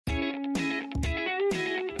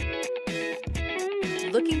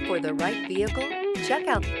Looking for the right vehicle? Check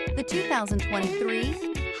out the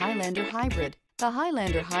 2023 Highlander Hybrid. The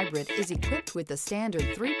Highlander Hybrid is equipped with the standard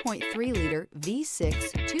 3.3-liter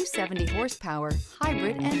V6 270 horsepower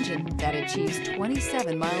hybrid engine that achieves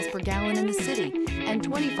 27 miles per gallon in the city and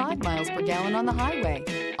 25 miles per gallon on the highway,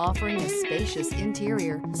 offering a spacious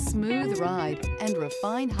interior, smooth ride, and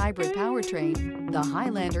refined hybrid powertrain. The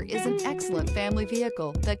Highlander is an excellent family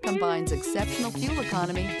vehicle that combines exceptional fuel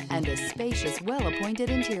economy and a spacious, well-appointed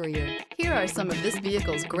interior. Here are some of this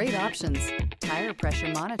vehicle's great options: tire pressure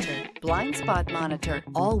monitor, blind spot monitor,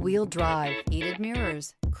 all-wheel drive, heated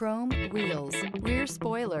mirrors, chrome wheels, rear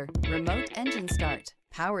spoiler, remote engine start,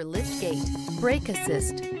 power lift gate, brake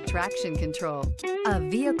assist, traction control. A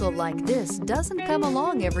vehicle like this doesn't come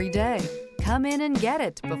along every day. Come in and get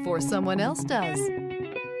it before someone else does.